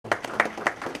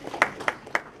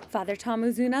Father Tom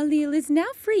Uzhunnalil is now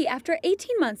free after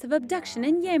 18 months of abduction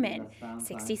in Yemen.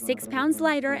 66 pounds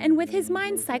lighter and with his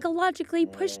mind psychologically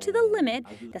pushed to the limit,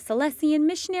 the Salesian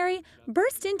missionary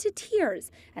burst into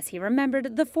tears as he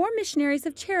remembered the 4 missionaries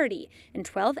of charity and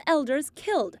 12 elders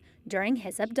killed during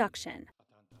his abduction.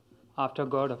 After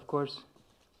God, of course,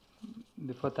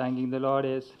 before thanking the Lord,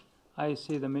 I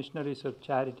see the missionaries of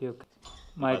charity.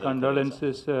 My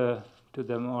condolences to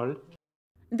them all.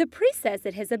 The priest says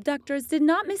that his abductors did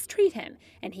not mistreat him,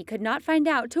 and he could not find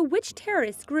out to which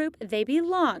terrorist group they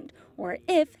belonged, or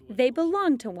if they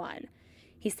belonged to one.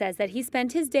 He says that he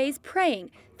spent his days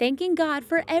praying, thanking God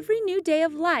for every new day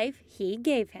of life he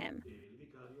gave him.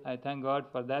 I thank God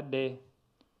for that day.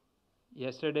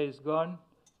 Yesterday is gone,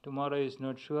 tomorrow is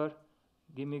not sure.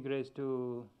 Give me grace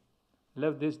to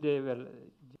live this day well.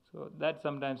 So that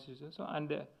sometimes is so.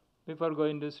 And before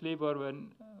going to sleep or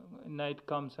when night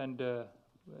comes and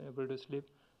able to sleep,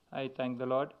 I thank the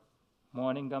Lord.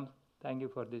 Morning comes, thank you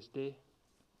for this day.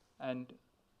 And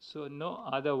so no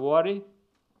other worry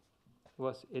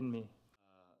was in me.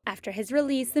 After his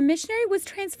release, the missionary was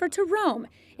transferred to Rome.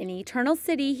 In the Eternal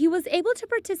City, he was able to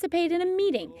participate in a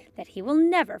meeting that he will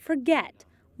never forget,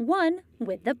 one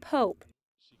with the Pope.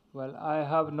 Well, I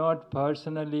have not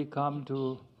personally come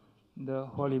to the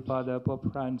Holy Father,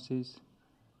 Pope Francis,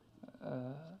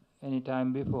 any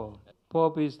time before.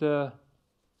 Pope is the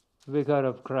Vicar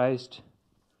of Christ.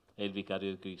 El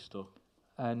Vicario de Cristo.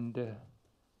 And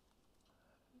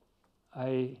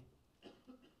I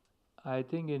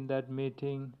think in that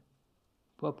meeting,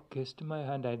 Pope kissed my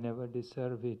hand. I never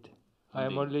deserve it. I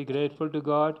am only grateful to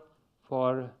God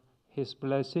for his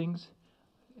blessings.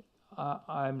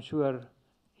 I am sure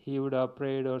he would have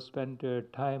prayed or spent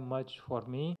time much for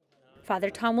me.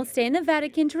 Father Tom will stay in the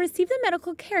Vatican to receive the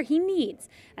medical care he needs.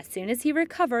 As soon as he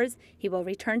recovers, he will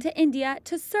return to India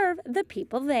to serve the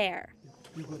people there.